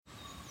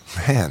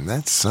Man,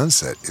 that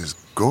sunset is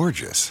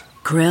gorgeous.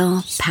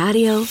 Grill,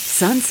 patio,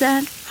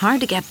 sunset.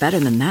 Hard to get better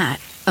than that.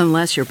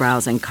 Unless you're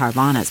browsing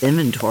Carvana's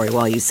inventory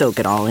while you soak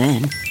it all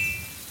in.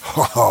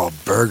 Oh,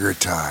 burger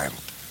time.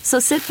 So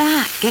sit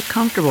back, get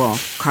comfortable.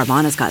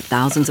 Carvana's got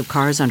thousands of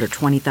cars under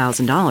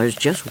 $20,000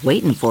 just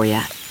waiting for you.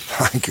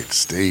 I could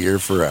stay here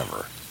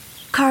forever.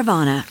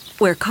 Carvana,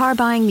 where car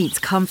buying meets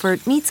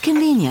comfort, meets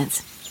convenience.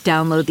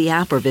 Download the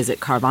app or visit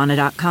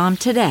Carvana.com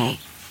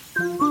today.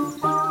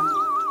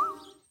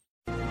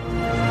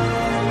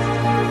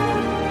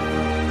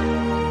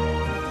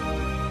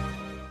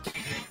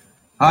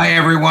 Hi,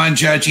 everyone.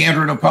 Judge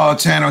Andrew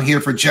Napolitano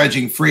here for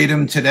Judging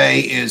Freedom.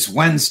 Today is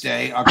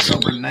Wednesday,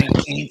 October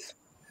 19th,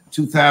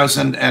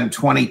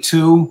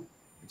 2022.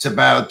 It's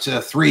about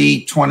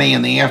 3:20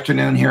 in the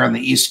afternoon here on the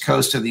East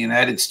Coast of the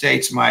United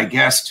States. My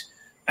guest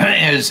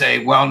is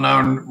a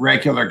well-known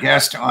regular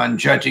guest on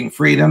Judging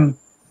Freedom.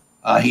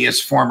 He is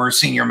former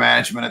senior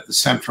management at the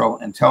Central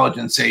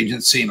Intelligence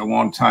Agency and a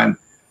longtime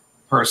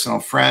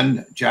personal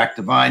friend, Jack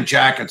Devine.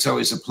 Jack, it's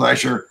always a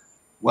pleasure.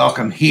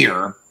 Welcome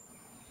here.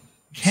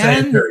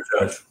 Same here,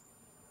 Judge.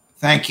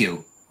 Thank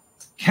you.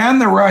 Can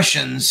the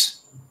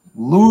Russians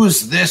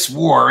lose this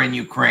war in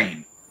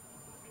Ukraine?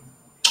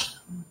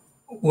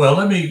 Well,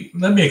 let me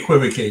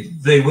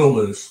equivocate. They will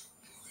lose.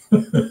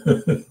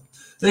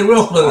 They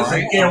will lose.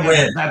 Right. They can't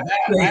win.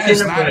 That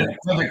is not an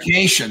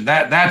equivocation.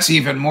 That's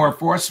even more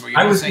forceful.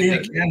 You're not saying they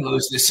can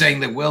lose. They're saying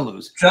they will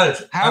lose.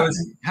 Judge, I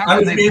was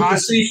being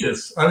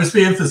facetious. I was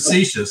being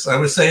facetious. I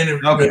was saying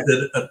with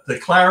the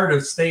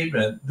declarative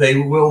statement, they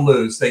will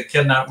lose. They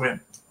cannot win.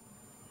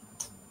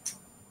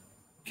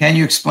 Can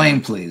you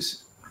explain,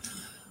 please?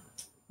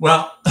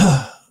 Well,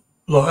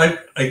 look,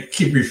 I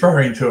keep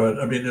referring to it.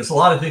 I mean, there's a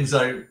lot of things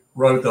I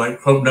wrote that I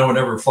hope no one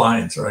ever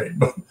finds, right?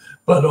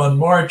 But on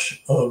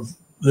March of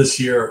this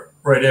year,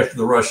 right after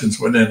the Russians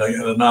went in, I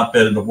got an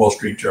op-ed in the Wall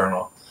Street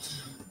Journal.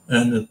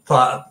 And the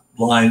top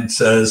line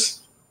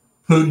says,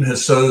 Putin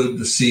has sowed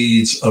the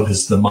seeds of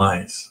his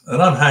demise.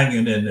 And I'm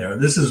hanging in there.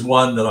 This is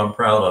one that I'm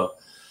proud of.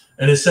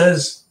 And it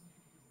says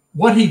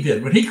what he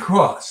did when he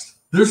crossed.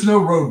 There's no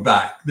road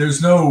back.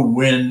 There's no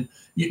win.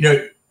 You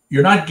know,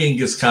 you're not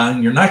Genghis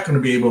Khan. You're not going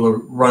to be able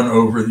to run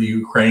over the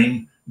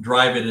Ukraine,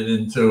 driving it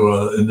into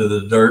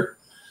the dirt.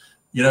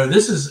 You know,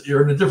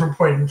 you're in a different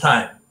point in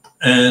time.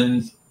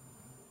 And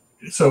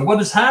so what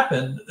has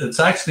happened, it's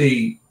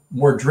actually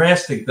more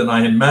drastic than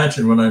I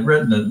imagined when I'd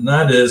written it. And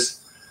that is,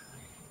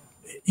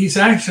 it's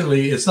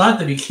not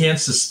that he can't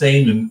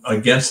sustain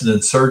against an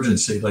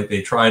insurgency like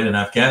they tried in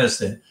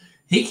Afghanistan.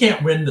 He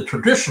can't win the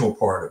traditional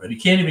part of it. He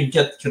can't even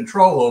get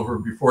control over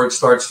it before it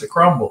starts to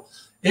crumble.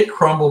 It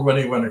crumbled when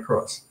he went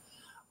across.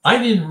 I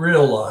didn't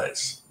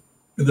realize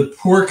the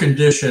poor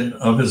condition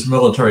of his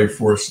military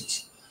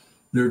forces,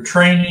 their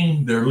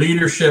training, their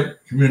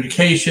leadership,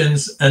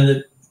 communications, and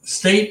the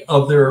state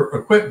of their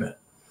equipment.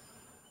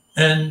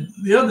 And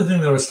the other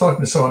thing that I was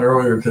talking to someone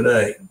earlier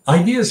today,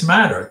 ideas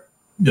matter.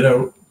 You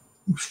know,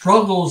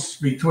 struggles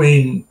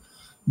between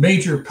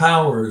major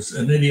powers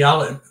and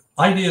ideology.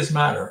 Ideas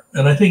matter.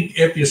 And I think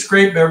if you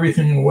scrape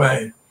everything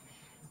away,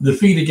 the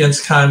defeat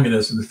against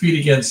communism, the defeat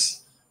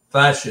against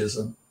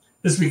fascism,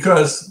 is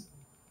because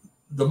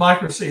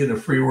democracy in a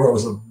free world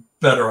is a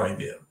better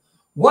idea.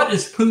 What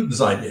is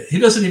Putin's idea? He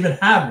doesn't even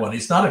have one.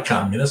 He's not a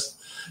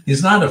communist.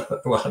 He's not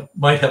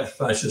might have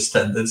fascist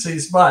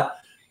tendencies, but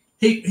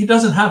he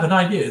doesn't have an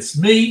idea. It's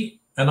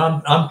me, and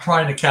I'm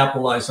trying to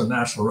capitalize on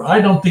national. I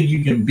don't think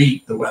you can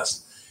beat the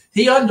West.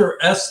 He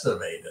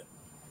underestimated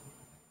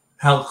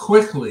how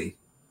quickly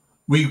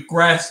we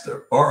grasped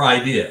our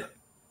idea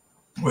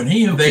when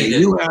he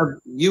invaded.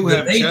 You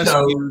have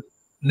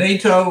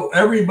NATO.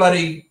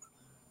 Everybody.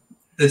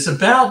 It's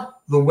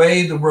about the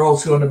way the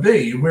world's going to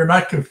be. We're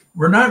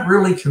not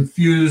really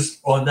confused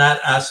on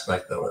that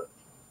aspect of it.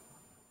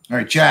 All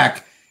right,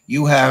 Jack.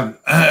 You have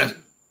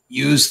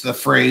used the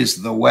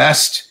phrase "the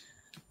West,"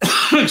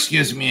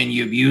 excuse me, and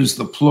you've used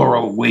the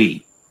plural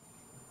 "we."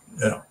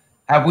 Yeah.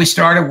 Have we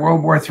started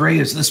World War III?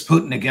 Is this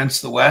Putin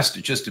against the West?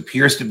 It just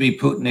appears to be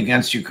Putin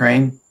against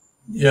Ukraine.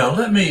 Yeah,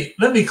 let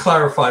me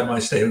clarify my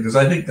statement because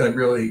I think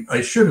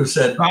I should have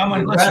said.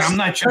 I'm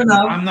not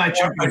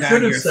jumping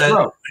down your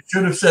throat. I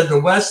should have said the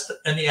West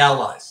and the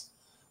Allies,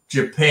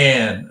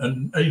 Japan,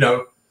 and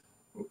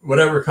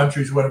whatever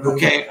countries want to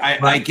be. Okay,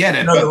 I get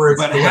it.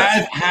 But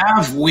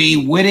have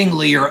we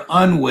wittingly or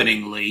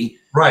unwittingly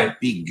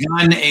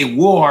begun a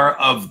war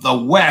of the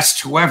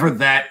West, whoever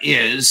that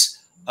is,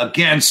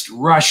 against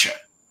Russia?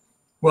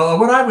 Well,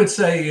 what I would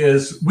say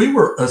is we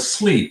were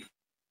asleep.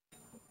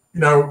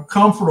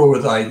 Comfortable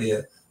with the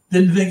idea.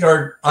 Didn't think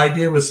our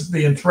idea was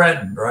being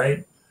threatened,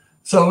 right?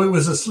 So it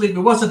was asleep. It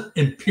wasn't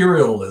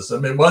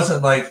imperialism. It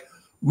wasn't like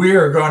we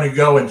are going to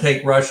go and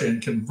take Russia and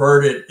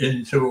convert it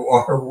into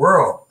our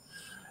world.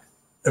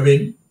 I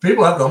mean,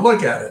 people have to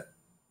look at it.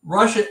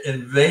 Russia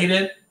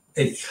invaded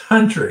a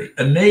country,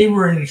 a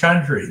neighboring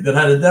country that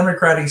had a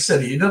democratic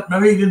city. He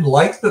didn't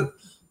like the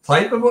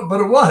type of it,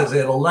 but it was. They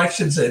had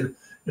elections. You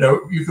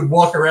could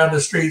walk around the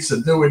streets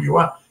and do what you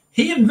want.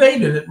 he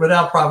invaded it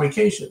without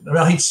provocation. I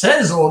mean, he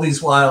says all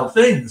these wild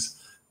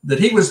things that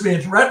he was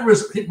being threatened.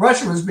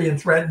 Russia was being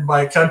threatened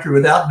by a country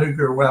without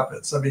nuclear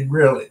weapons. I mean,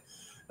 really,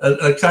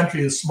 a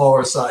country of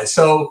smaller size.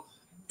 So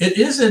it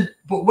isn't.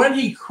 But when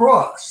he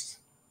crossed,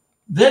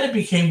 then it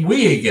became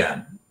we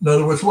again. In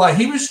other words, why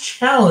he was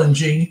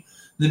challenging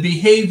the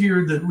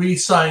behavior that we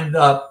signed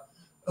up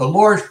a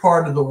large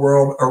part of the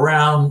world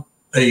around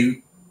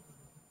a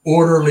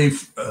orderly,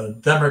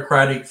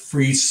 democratic,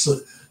 free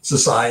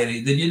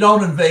society, that you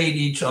don't invade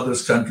each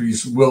other's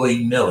countries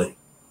willy-nilly.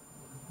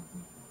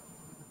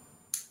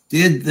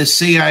 Did the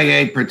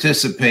CIA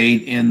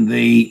participate in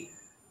the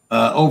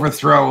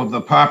overthrow of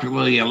the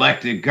popularly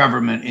elected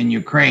government in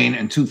Ukraine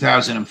in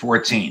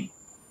 2014?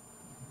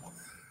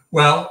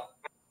 Well,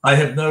 I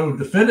have no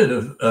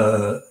definitive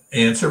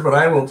answer, but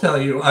I will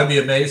tell you, I'd be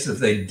amazed if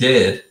they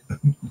did.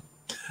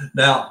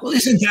 Now, well,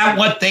 isn't that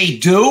what they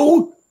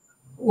do?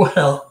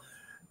 Well,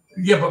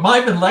 yeah, but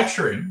I've been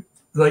lecturing.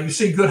 Like, you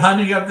see Good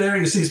Hunting up there,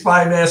 you see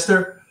Spy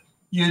Master.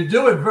 You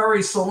do it very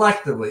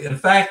selectively. In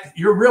fact,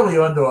 you're really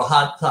onto a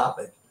hot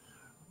topic.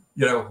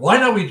 You know, why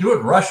don't we do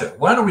it in Russia?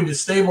 Why don't we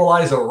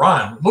destabilize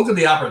Iran? Look at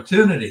the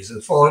opportunities.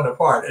 It's falling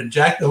apart. And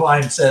Jack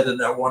Devine said in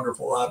that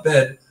wonderful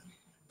op-ed,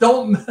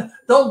 don't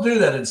do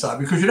that inside,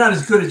 because you're not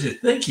as good as you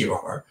think you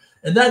are.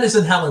 And that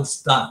isn't how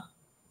it's done.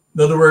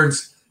 In other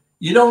words,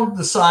 you don't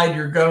decide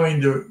you're going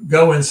to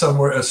go in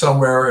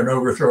somewhere and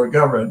overthrow a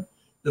government.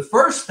 The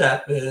first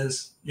step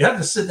is you have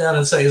to sit down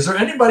and say, is there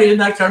anybody in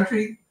that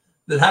country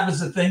that happens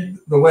to think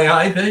the way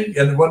I think?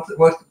 And what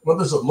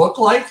does it look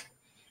like?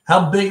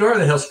 How big are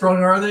they? How strong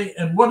are they?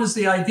 And what is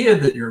the idea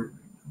that you're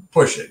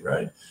pushing,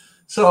 right?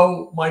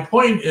 So my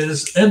point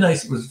is, and I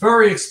was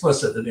very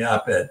explicit in the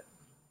op-ed,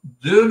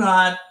 do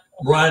not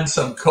run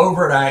some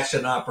covert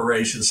action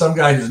operation. Some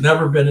guy who's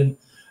never been in,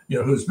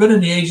 who's been in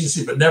the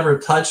agency but never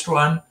touched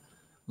one.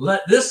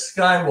 This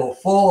guy will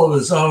fall of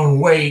his own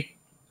weight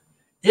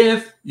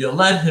if you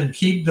let him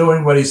keep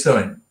doing what he's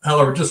doing.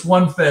 However, just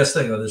one fast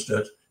thing on this,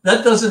 Judge.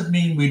 That doesn't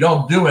mean we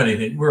don't do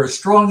anything. We're as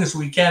strong as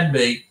we can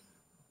be.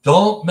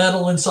 Don't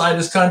meddle inside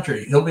his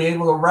country. He'll be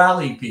able to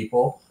rally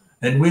people,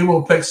 and we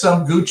will pick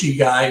some Gucci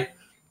guy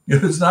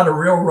who's not a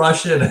real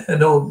Russian,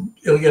 and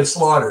he'll get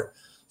slaughtered.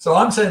 So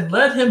I'm saying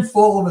let him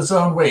fall of his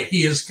own weight.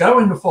 He is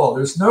going to fall.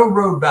 There's no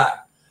road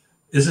back.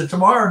 Is it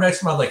tomorrow or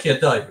next month? I can't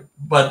tell you.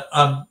 But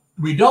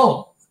we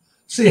don't.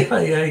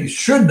 CIA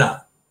should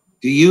not.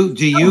 Do you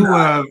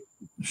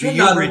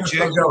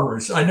reject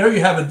governments? I know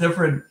you have a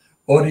different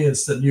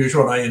audience than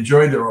usual, and I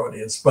enjoy their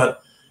audience,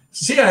 but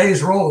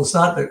CIA's role is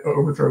not to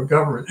overthrow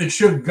government. It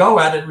should go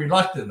at it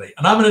reluctantly.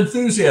 And I'm an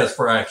enthusiast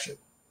for action.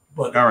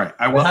 But all right,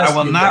 I will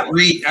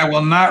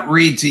not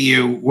read to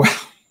you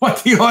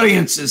what the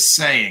audience is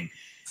saying.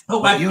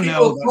 Oh, but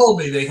people told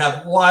me they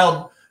have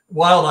wild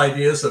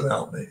ideas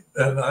about me,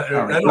 and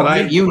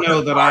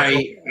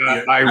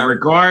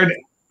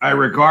I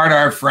regard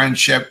our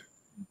friendship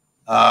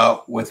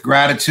with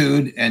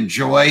gratitude and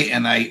joy,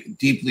 and I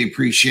deeply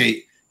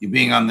appreciate you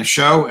being on the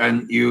show.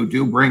 And you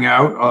do bring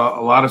out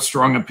a lot of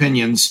strong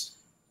opinions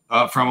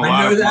from a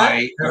lot of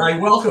my. And I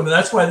welcome.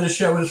 That's why this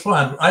show is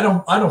fun. I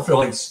don't feel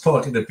like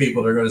talking to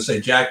people that are going to say,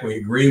 "Jack, we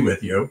agree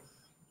with you."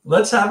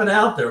 Let's have it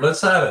out there.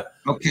 Let's have it.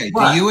 Okay.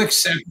 Do you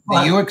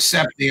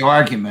accept the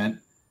argument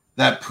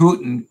that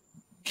Putin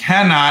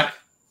cannot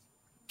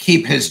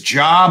keep his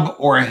job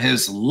or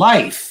his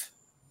life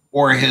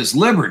or his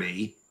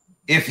liberty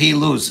if he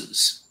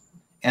loses,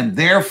 and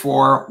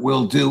therefore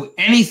will do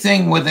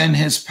anything within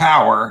his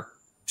power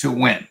to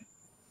win?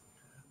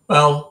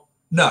 Well,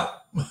 no.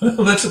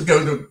 Let's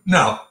go to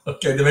no.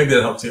 Okay, then maybe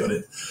that helps the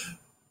audience.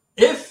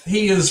 If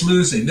he is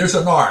losing, there's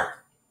an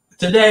arc.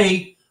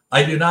 Today,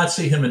 I do not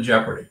see him in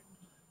jeopardy,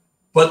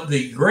 but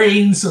the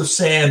grains of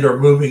sand are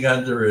moving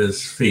under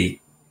his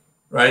feet,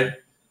 right?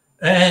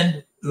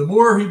 And the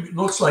more he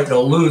looks like a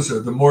loser,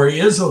 the more he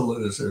is a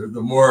loser,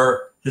 the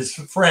more his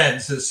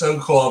friends, his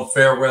so-called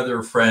fair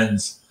weather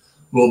friends,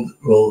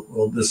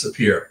 will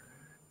disappear.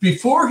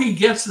 Before he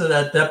gets to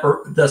that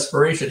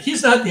desperation,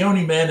 he's not the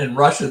only man in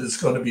Russia that's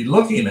going to be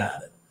looking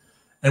at it.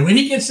 And when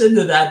he gets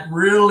into that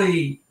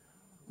really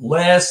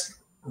last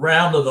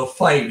round of the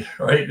fight,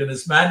 right, and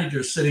his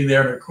manager's sitting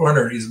there in a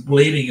corner and he's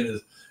bleeding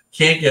and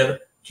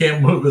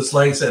can't move his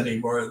legs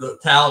anymore, the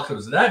towel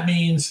comes. That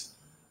means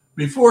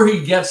before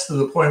he gets to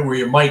the point where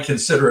you might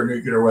consider a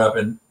nuclear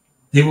weapon,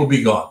 he will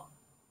be gone.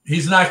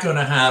 He's not going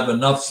to have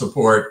enough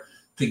support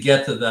to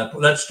get to that.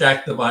 That's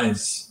Jack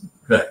Devine's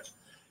pick.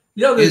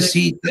 Is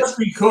he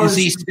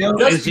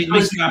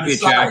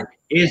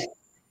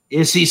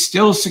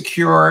still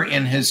secure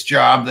in his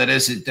job? That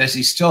is, does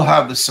he still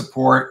have the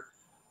support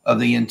of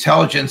the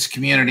intelligence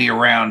community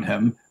around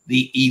him,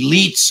 the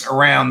elites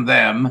around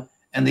them,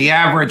 and the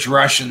average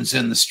Russians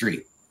in the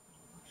street?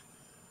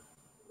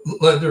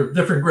 Well, there are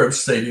different groups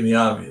stating the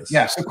obvious.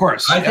 Yes, of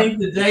course. I think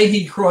the day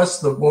he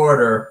crossed the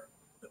border,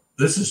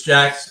 this is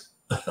Jack's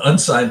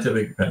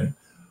unscientific opinion,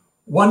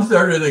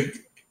 1/3 of the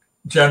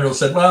generals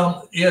said,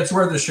 well, yeah, it's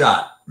worth a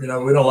shot. We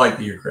don't like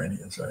the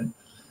Ukrainians, right?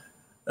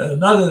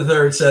 Another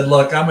third said,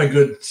 look, I'm a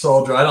good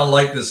soldier. I don't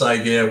like this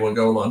idea. We'll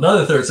go along.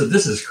 Another third said,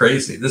 this is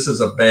crazy. This is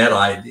a bad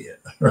idea,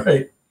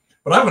 right?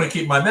 But I'm going to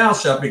keep my mouth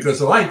shut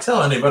because if I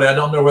tell anybody, I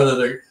don't know whether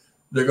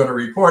they're going to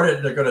report it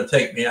and they're going to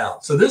take me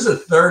out. So there's a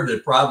third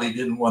that probably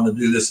didn't want to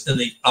do this in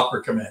the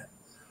upper command.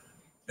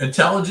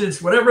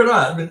 Intelligence, whatever it is.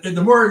 I mean,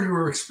 the more you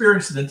were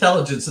experienced in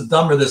intelligence, the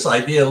dumber this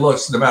idea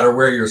looks, no matter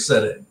where you're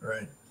sitting,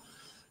 right?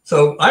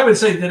 So I would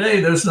say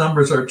today those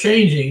numbers are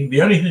changing.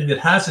 The only thing that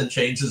hasn't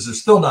changed is they're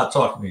still not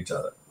talking to each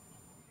other.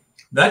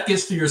 That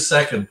gets to your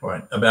second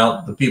point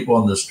about the people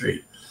on the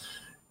street.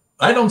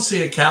 I don't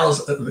see a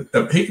callous.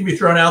 He can be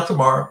thrown out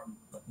tomorrow.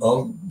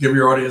 I'll give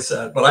your audience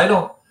that, but I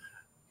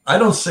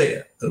don't see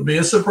it. It'll be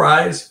a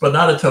surprise, but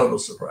not a total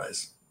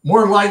surprise.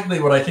 More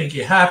likely, what I think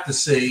you have to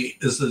see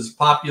is his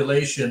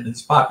population,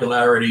 his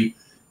popularity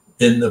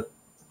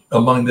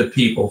among the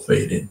people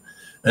fading,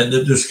 and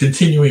that there's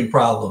continuing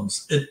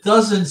problems. It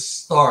doesn't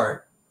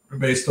start,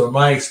 based on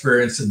my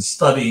experience in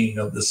studying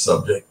of this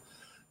subject,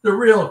 the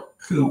real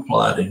coup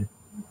plotting.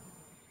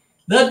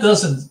 That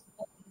doesn't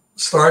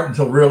start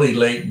until really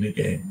late in the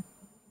game.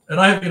 And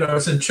I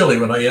was in Chile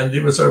when Allende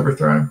was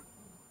overthrown.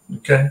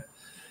 Okay.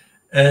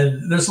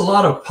 And there's a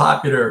lot of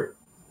popular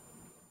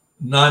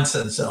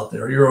nonsense out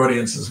there. Your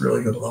audience is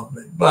really going to love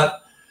me.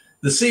 But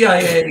the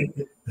CIA,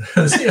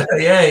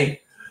 there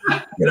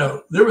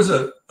was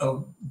a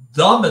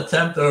dumb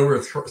attempt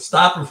to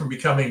stop him from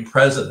becoming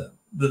president.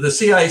 The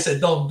CIA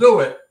said, don't do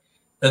it.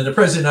 And the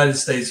president of the United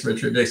States,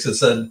 Richard Nixon,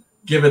 said,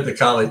 give it the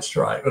college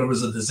try. But it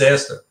was a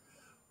disaster.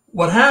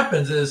 What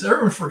happens is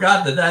everyone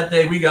forgot that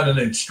day we got an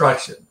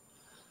instruction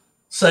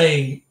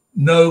saying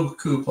no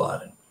coup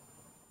plotting.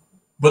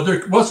 But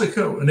there was a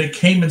coup, and it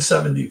came in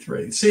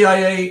 1973.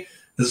 CIA,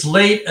 as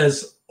late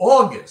as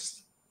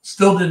August,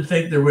 still didn't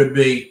think there would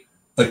be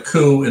a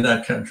coup in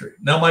that country.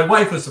 Now, my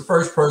wife was the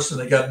first person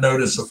that got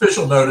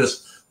official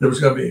notice there was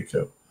going to be a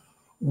coup.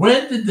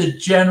 When did the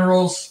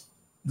generals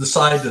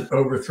decide to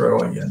overthrow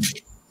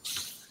Allende?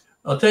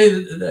 I'll tell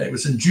you the day. It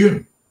was in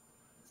June.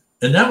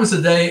 And that was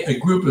the day a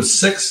group of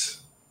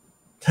 6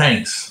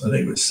 tanks, I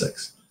think it was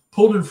 6,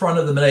 pulled in front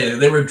of the Mineta.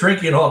 They were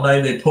drinking all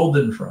night. They pulled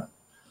in front.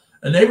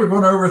 And they were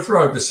going to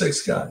overthrow the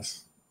 6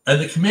 guys.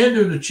 And the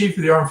commander, the chief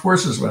of the armed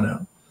forces, went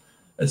out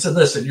and said,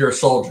 listen, you're a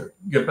soldier.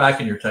 Get back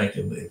in your tank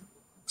and leave.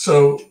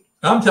 So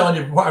I'm telling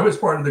you, I was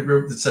part of the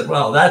group that said,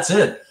 well, that's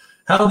it.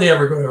 How are they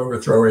ever going to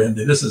overthrow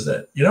Allende? This is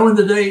it. You know, in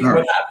the day,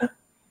 what happened?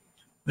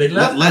 They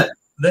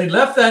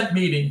left that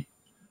meeting.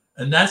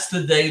 And that's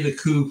the day the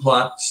coup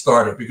plot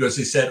started, because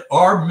he said,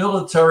 our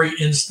military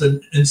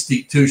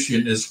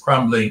institution is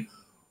crumbling.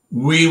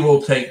 We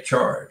will take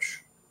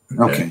charge.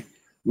 Okay.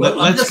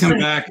 Let's come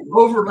back.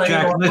 Overlay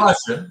on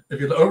Russia. If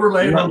you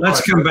overlay it on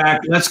Russia.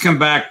 Let's come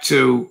back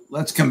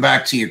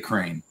to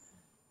Ukraine.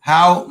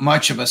 How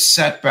much of a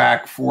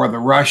setback for the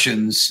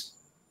Russians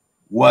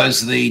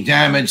was the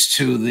damage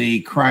to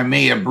the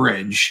Crimea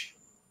bridge?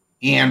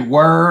 And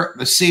were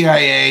the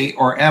CIA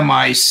or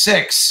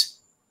MI6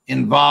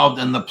 involved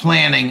in the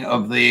planning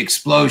of the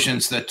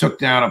explosions that took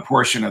down a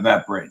portion of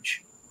that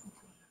bridge?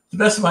 To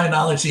the best of my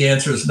knowledge, the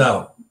answer is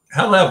no.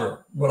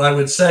 However, what I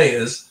would say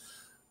is,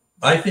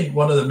 I think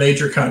one of the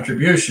major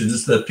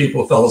contributions that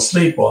people fell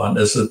asleep on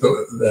is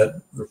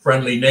that the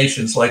friendly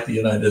nations like the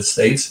United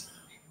States,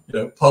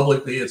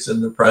 publicly it's in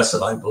the press,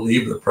 and I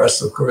believe the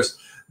press, of course,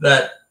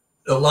 that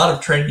a lot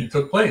of training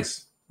took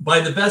place by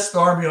the best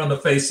army on the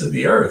face of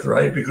the earth,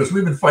 right? Because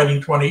we've been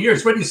fighting 20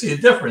 years. When do you see a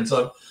difference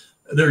of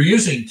they're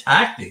using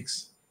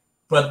tactics,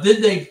 but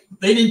they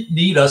didn't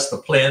need us to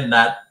plan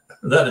that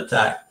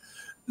attack.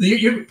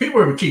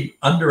 People would keep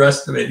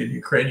underestimating the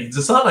Ukrainians.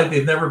 It's not like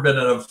they've never been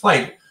in a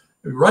fight.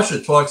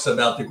 Russia talks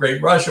about the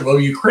Great Russia. Well,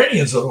 the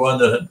Ukrainians are the one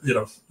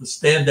that,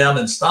 stand down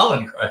in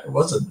Stalingrad. It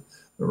wasn't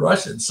the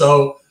Russians.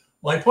 So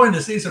my point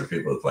is, these are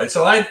people that fight.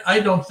 So I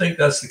don't think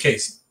that's the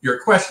case.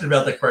 Your question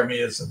about the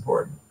Crimea is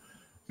important,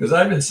 because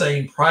I've been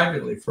saying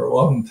privately for a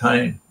long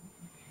time,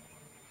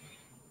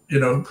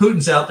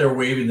 Putin's out there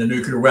waving the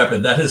nuclear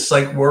weapon. That is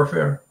psych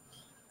warfare.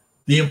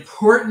 The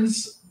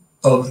importance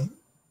of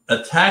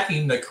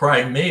attacking the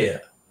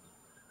Crimea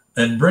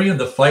and bringing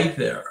the fight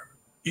there,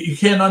 you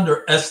can't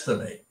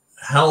underestimate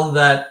how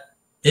that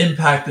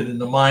impacted in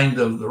the mind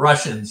of the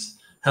Russians,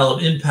 how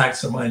it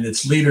impacts the mind,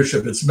 its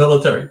leadership, its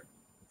military,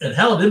 and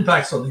how it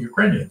impacts on the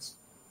Ukrainians.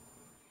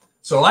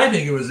 So I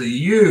think it was a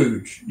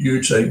huge,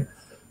 huge thing.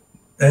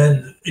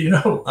 And,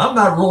 I'm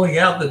not ruling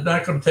out that they're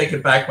not going to take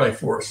it back by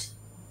force.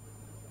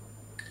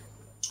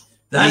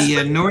 That's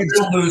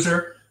the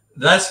loser.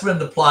 That's when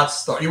the plots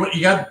start. You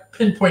got to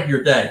pinpoint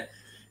your day.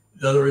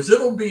 In other words,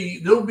 there'll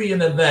be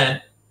an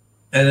event,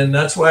 and then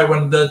that's why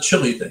when the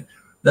Chile thing,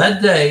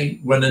 that day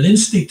when an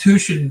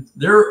institution,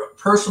 their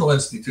personal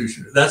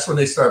institution, that's when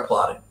they start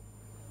plotting.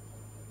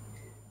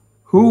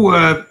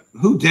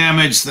 Who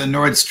damaged the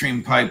Nord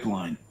Stream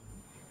pipeline?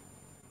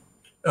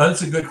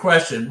 That's a good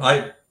question.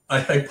 I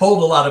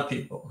polled a lot of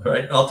people.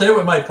 Right, I'll tell you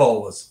what my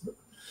poll was.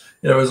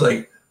 It was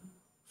like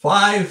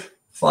five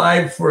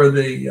for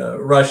the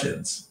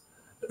Russians,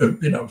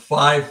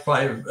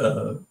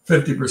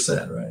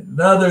 50%, right?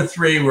 Another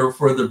 3 were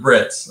for the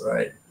Brits,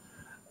 right?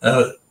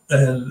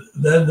 And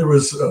then there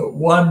was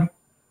one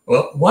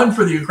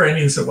for the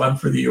Ukrainians and one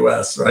for the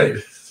U.S., right?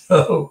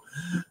 So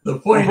the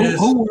point is,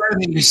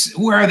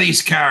 who are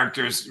these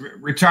characters?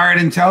 Retired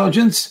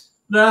intelligence?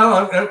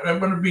 No, I'm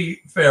going to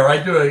be fair.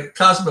 I do a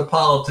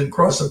cosmopolitan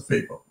cross of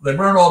people. They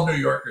weren't all New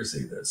Yorkers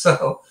either.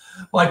 So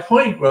my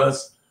point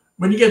was,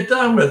 when you get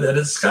done with it,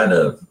 it's kind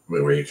of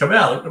where you come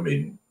out. I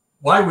mean,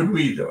 why would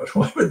we do it?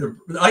 Why would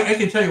I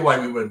can tell you why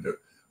we wouldn't do it.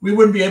 We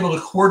wouldn't be able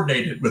to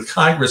coordinate it with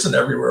Congress and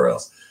everywhere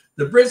else.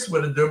 The Brits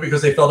wouldn't do it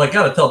because they felt, I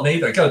got to tell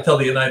NATO, I got to tell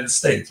the United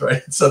States,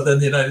 right? So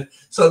then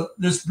so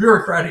there's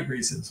bureaucratic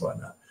reasons why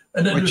not.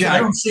 And then I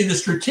don't see the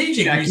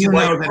strategic reason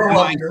why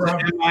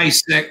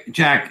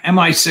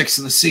MI6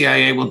 and the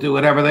CIA will do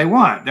whatever they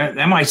want. The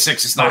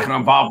MI6 is not going to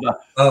involve the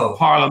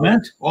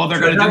Parliament. All they're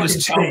going to do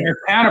is tell their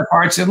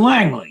counterparts in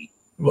Langley.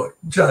 Look,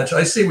 Judge,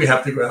 I see we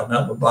have to go out and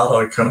have a bottle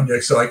of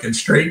cognac so I can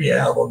straighten you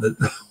out on the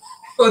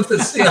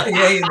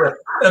CIA and the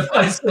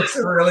MI6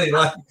 are really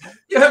like.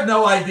 You have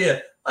no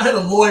idea. I had a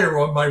lawyer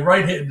on my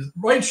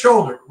right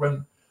shoulder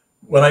when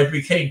I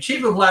became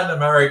chief of Latin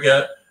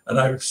America, and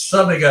I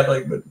suddenly got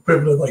like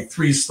equivalent like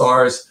 3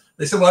 stars.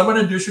 They said, well, I want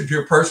to introduce you to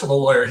your personal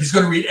lawyer. He's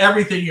going to read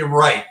everything you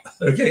write.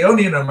 Okay,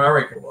 only in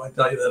America will I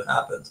tell you that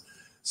happens.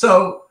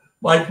 So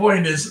my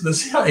point is the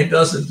CIA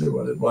doesn't do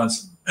what it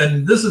wants.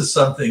 And this is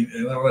something,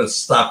 and I want to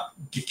stop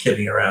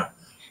kidding around.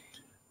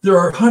 There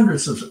are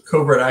hundreds of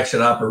covert action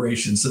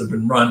operations that have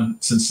been run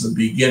since the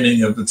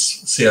beginning of its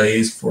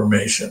CIA's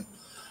formation.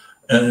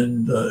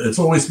 And it's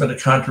always been a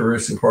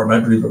controversial part, and I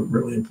believe a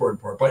really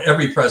important part, by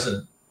every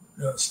president,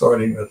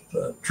 starting with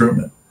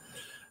Truman.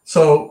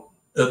 So,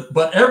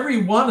 but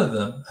every one of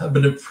them have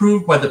been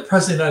approved by the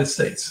President of the United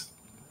States.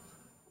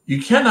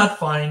 You cannot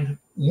find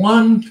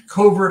one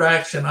covert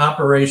action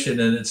operation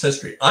in its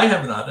history. I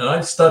have not, and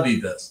I've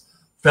studied this,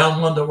 found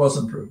one that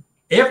wasn't approved.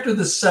 After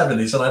the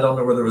 70s, and I don't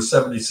know whether it was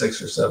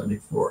 76 or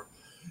 74,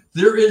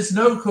 there is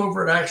no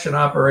covert action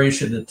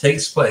operation that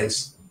takes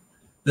place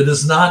that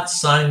is not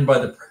signed by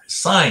the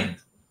President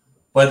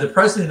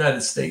of the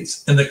United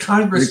States and the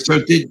Congress. So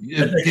did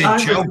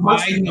Joe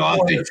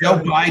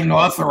Biden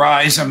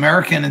authorize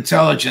American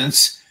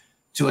intelligence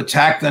to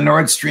attack the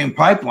Nord Stream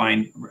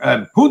pipeline?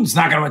 Putin's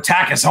not going to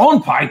attack his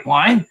own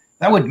pipeline.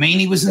 That would mean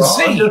he was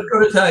insane. I'm just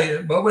going to tell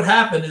you, what would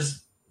happen is,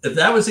 if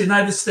that was the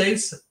United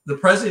States, the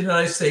President of the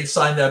United States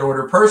signed that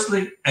order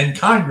personally, and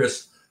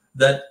Congress,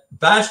 that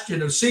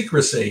bastion of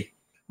secrecy,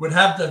 would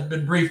have to have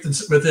been briefed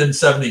within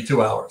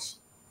 72 hours.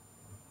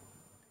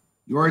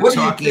 You're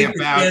talking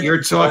about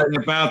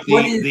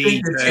what do you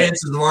think the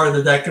chances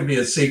are that could be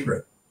a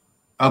secret?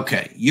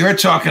 Okay, you're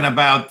talking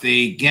about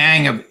the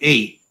Gang of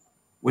 8,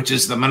 which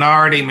is the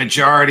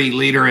majority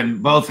leader in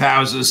both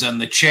houses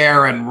and the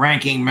chair and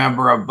ranking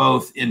member of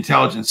both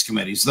intelligence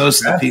committees.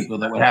 Those are the people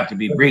that would have to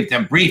be briefed,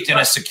 and briefed in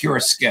a secure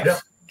SCIF. Yeah.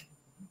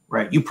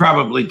 Right. You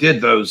probably did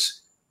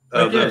those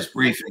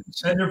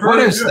briefings. And what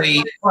is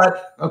good.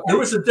 But It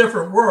was a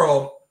different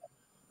world.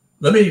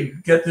 Let me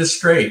get this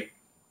straight.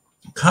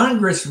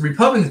 Congress,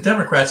 Republicans,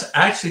 Democrats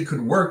actually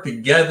could work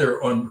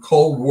together on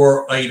Cold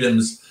War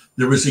items.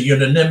 There was a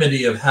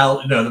unanimity of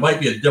how, there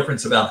might be a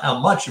difference about how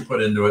much you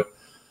put into it.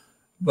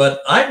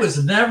 But I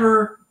was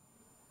never,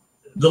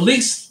 the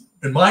least,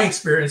 in my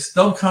experience,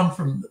 don't come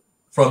from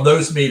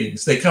those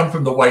meetings. They come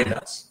from the White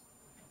House,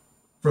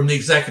 from the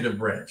executive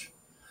branch,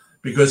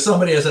 because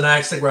somebody has an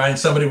axe to grind.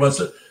 Somebody wants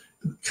to.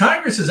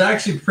 Congress is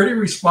actually pretty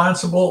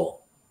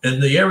responsible in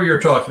the area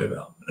you're talking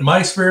about. In my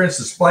experience,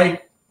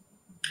 despite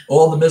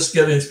all the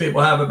misgivings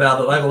people have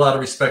about it, I have a lot of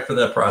respect for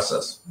that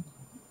process.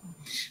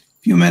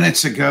 A few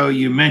minutes ago,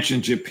 you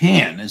mentioned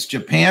Japan. Is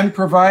Japan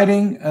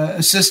providing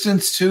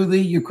assistance to the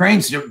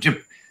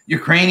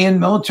Ukrainian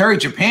military?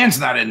 Japan's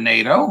not in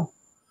NATO.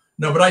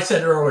 No, but I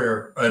said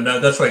earlier, and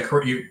that's why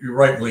you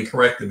rightly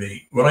corrected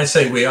me. When I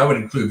say we, I would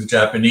include the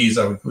Japanese.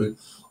 I would include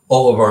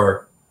all of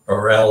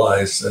our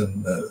allies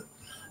and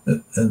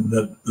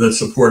that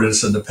supported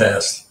us in the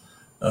past.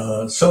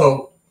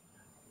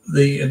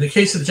 In the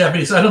case of the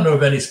Japanese, I don't know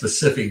of any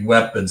specific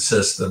weapon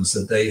systems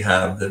that they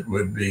have that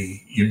would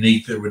be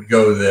unique that would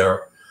go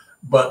there.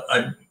 But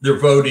they're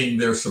voting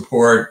their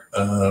support.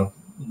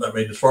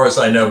 As far as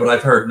I know, but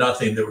I've heard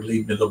nothing that would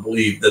lead me to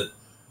believe that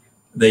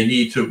they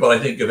need to. But I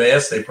think if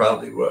asked, they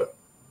probably would.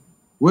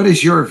 What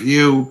is your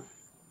view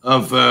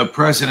of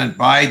President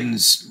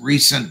Biden's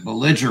recent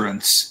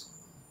belligerence,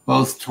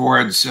 both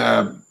towards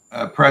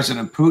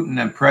President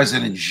Putin and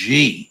President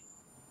Xi?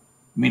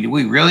 I mean, do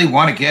we really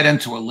want to get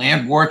into a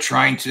land war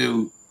trying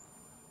to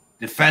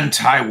defend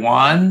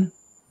Taiwan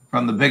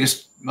from the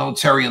biggest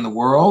military in the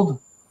world?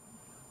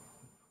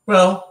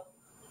 Well,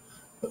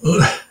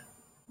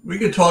 we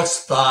could talk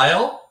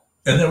style,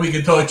 and then we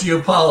could talk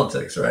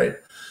geopolitics, right?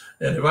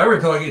 And if I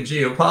were talking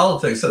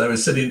geopolitics and I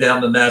was sitting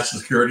down to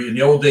national security in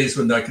the old days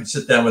when I could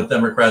sit down with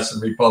Democrats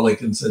and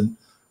Republicans in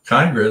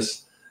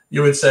Congress,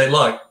 you would say,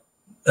 look,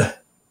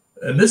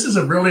 and this is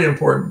a really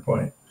important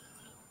point,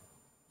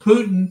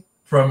 Putin,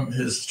 from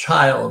his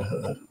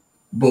childhood,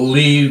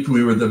 believed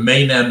we were the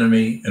main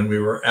enemy and we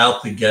were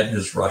out to get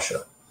his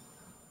Russia.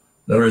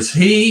 In other words,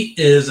 he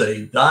is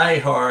a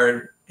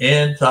diehard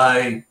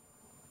anti-West,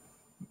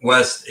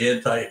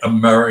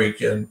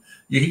 anti-American.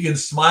 He can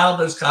smile at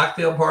those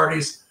cocktail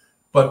parties,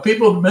 but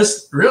people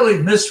really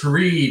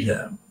misread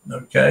him.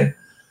 Okay,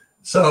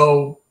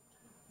 so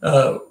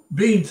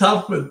being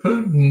tough with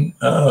Putin.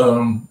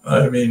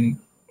 I mean,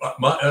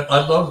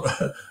 I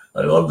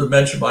love to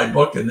mention my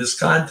book in this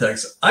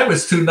context. I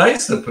was too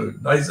nice to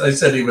Putin. I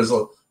said he was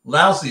a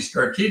lousy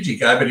strategic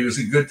guy, but he was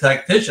a good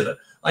tactician.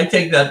 I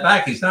take that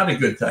back. He's not a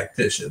good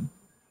tactician,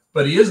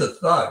 but he is a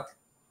thug.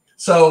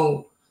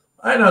 So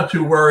I'm not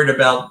too worried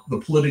about the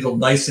political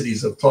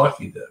niceties of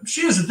talking to him.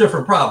 She has a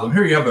different problem.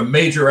 Here you have a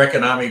major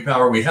economic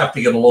power. We have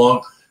to get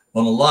along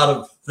on a lot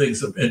of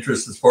things of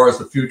interest as far as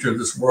the future of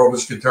this world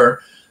is concerned.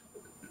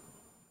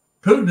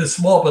 Putin is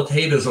small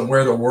potatoes on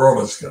where the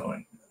world is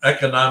going,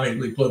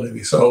 economically,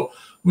 politically. So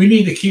we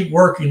need to keep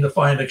working to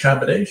find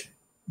accommodation.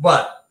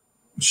 But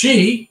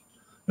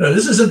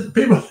this isn't,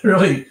 people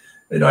really,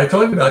 I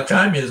talked about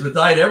communism. It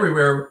died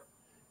everywhere.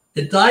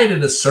 It died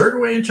in a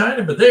certain way in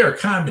China, but they are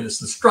communists.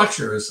 The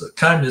structure is a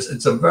communist.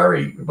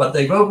 But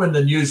they've opened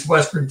and used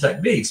Western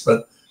techniques,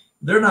 but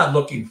they're not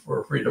looking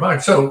for free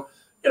democracy. So,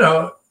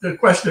 the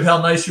question of how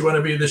nice you want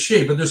to be to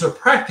Xi, but there's a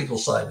practical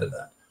side to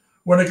that.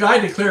 When a guy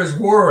declares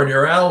war on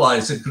your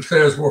allies and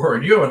declares war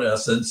on you, in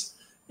essence,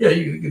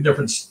 you get a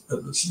different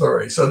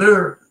story. So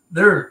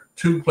there are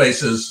two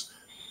places.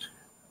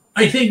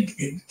 I think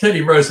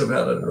Teddy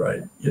Roosevelt had it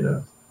right,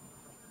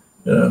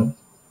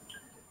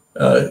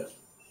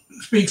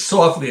 speak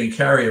softly and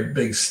carry a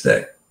big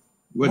stick.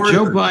 What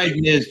Joe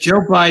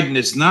Biden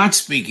is not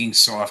speaking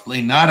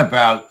softly, not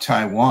about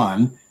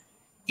Taiwan.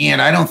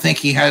 And I don't think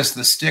he has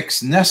the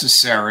sticks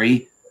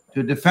necessary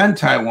to defend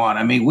Taiwan.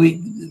 I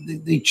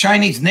mean, the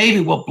Chinese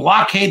Navy will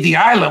blockade the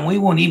island. We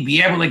won't even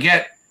be able to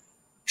get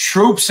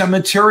troops and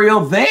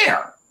material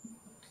there.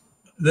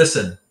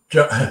 Listen,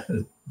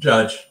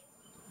 Judge,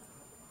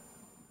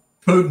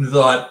 Putin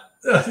thought,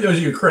 those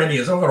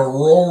Ukrainians, I'm going to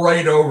roll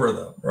right over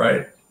them,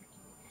 right?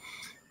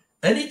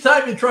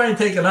 Anytime you try and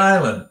take an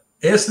island,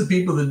 ask the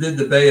people that did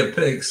the Bay of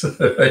Pigs.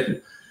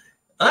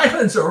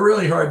 Islands are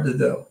really hard to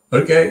do,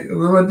 okay?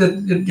 We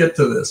didn't get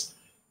to this.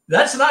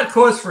 That's not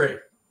cost-free.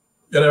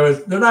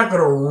 They're not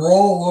going to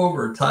roll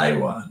over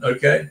Taiwan,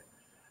 okay?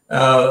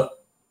 I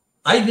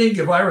think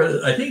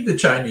the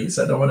Chinese,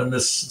 I don't want to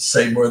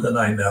say more than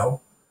I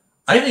know,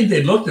 I think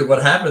they looked at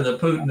what happened to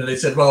Putin and they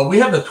said, well, we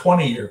have a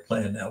 20-year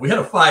plan now. We had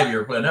a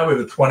 5-year plan. Now we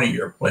have a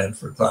 20-year plan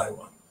for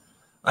Taiwan.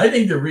 I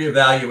think they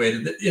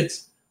reevaluated it.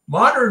 It's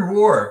modern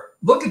war.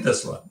 Look at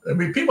this one. I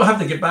mean, people have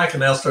to get back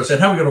and now start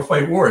saying, how are we going to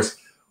fight wars?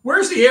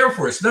 Where's the Air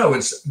Force? No,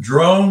 it's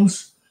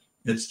drones,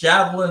 it's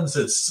javelins,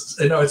 it's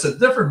a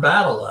different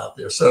battle out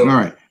there. So, all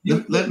right,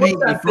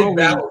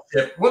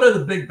 what are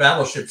the big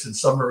battleships and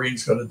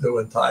submarines going to do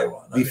in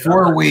Taiwan?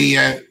 Before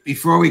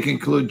we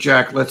conclude,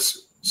 Jack,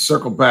 let's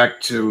circle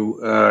back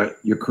to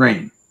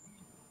Ukraine.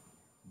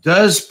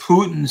 Does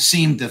Putin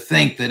seem to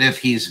think that if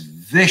he's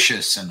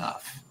vicious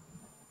enough,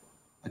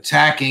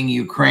 attacking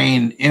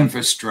Ukraine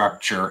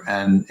infrastructure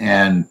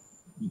and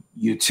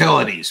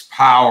utilities,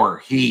 power,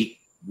 heat,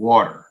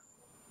 water,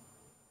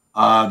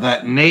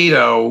 that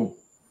NATO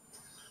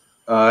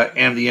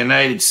and the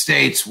United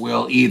States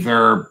will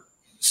either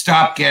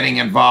stop getting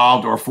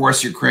involved or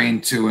force Ukraine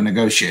to a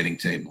negotiating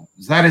table?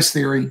 Is that his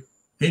theory?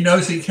 He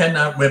knows he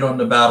cannot win on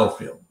the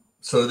battlefield,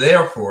 so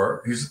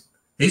therefore he's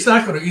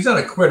not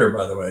a quitter.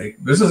 By the way,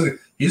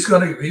 he's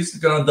going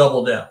to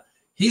double down.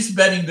 He's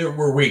betting that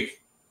we're weak.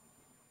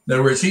 In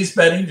other words, he's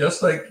betting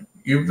just like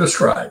you've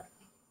described.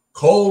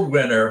 Cold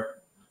winter.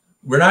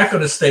 We're not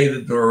going to stay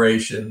the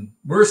duration.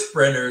 We're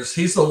sprinters.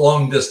 He's the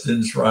long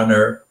distance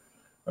runner.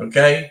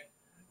 Okay.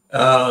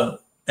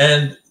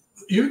 And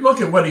you look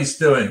at what he's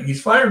doing.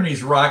 He's firing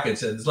these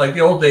rockets. And it's like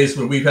the old days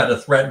when we've had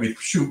a threat, we'd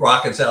shoot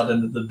rockets out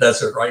into the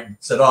desert, right? And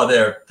said, oh,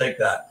 there, take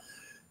that.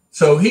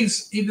 So he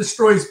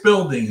destroys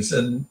buildings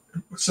and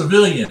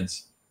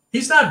civilians.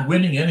 He's not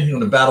winning anything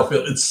on the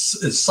battlefield.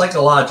 It's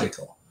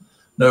psychological.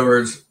 In other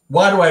words,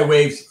 why do I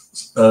wage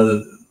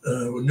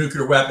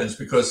nuclear weapons?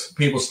 Because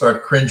people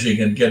start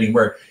cringing and getting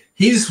worried.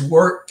 He's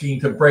working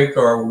to break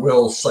our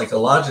will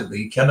psychologically.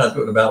 He cannot do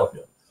it on the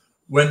battlefield.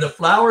 When the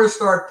flowers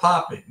start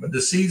popping, when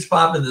the seeds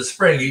pop in the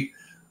spring,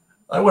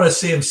 I want to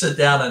see him sit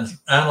down and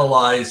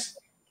analyze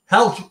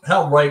how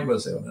right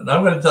was it. And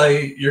I'm going to tell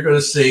you, you're going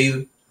to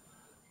see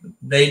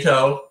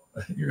NATO,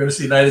 you're going to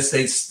see the United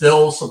States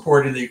still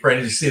supporting the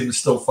Ukrainians. You see them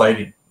still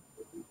fighting.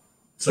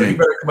 So you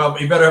better come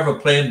up. You better have a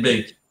plan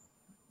B.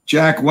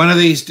 Jack, one of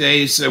these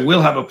days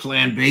we'll have a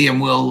plan B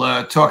and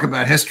we'll talk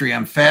about history.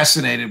 I'm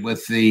fascinated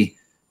with the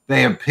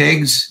Bay of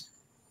Pigs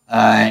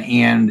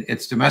and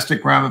its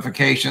domestic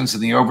ramifications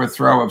and the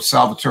overthrow of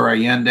Salvatore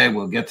Allende.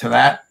 We'll get to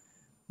that.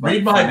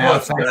 Read my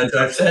book.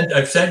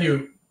 I've sent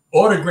you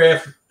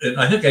autographed, and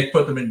I think I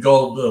put them in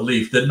gold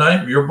leaf, didn't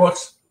I? Your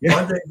books?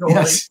 Yeah. Gold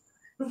yes.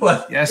 Leaf?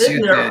 But yes,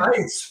 you there, did.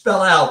 I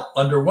spell out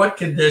under what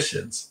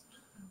conditions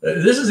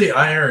This is the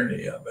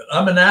irony of it.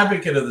 I'm an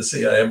advocate of the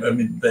CIA. I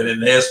mean, they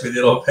didn't ask me.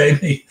 They don't pay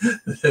me.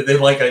 They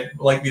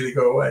like me to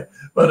go away.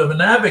 But I'm an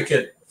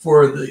advocate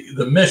for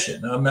the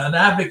mission. I'm an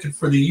advocate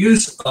for the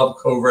use of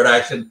covert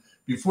action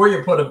before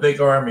you put a big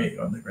army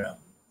on the ground.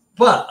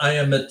 But I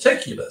am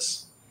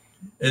meticulous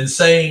in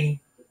saying,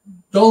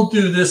 don't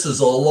do this as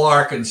a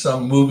lark in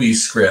some movie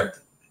script.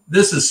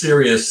 This is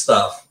serious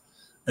stuff.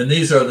 And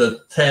these are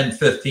the 10,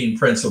 15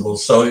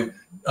 principles. So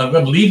I'm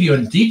going to leave you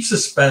in deep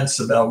suspense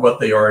about what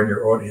they are in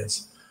your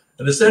audience.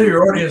 And instead of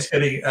your audience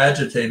getting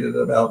agitated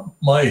about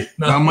my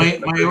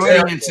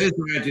audience is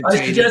agitated.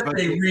 I suggest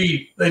they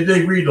read.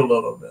 They read a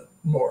little bit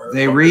more.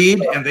 They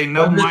read and they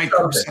know my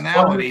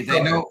personality.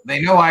 They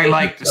know I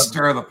like to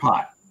stir the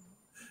pot.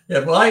 Yeah,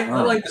 well, I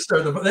like to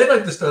stir the pot. They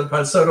like to stir the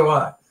pot. So do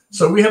I.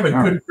 So we have a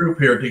good group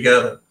here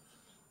together.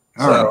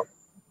 All right.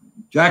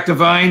 Jack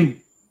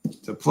Devine,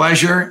 it's a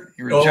pleasure.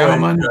 You're a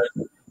gentleman.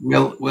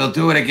 We'll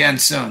do it again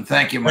soon.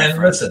 Thank you, my friend.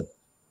 And listen,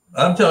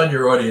 I'm telling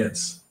your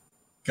audience,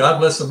 God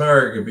bless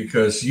America,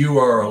 because you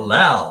are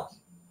allowed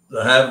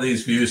to have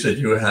these views that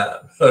you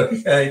have.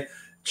 Okay,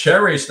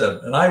 cherish them,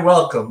 and I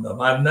welcome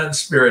them. I'm not in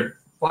spirit.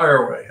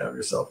 Fire away. Have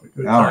yourself a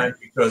good time,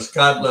 because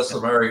God bless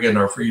America and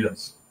our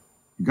freedoms.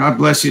 God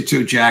bless you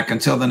too, Jack.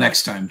 Until the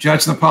next time,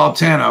 Judge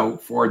Napolitano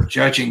for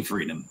Judging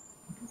Freedom.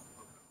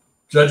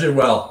 Judge it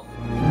well.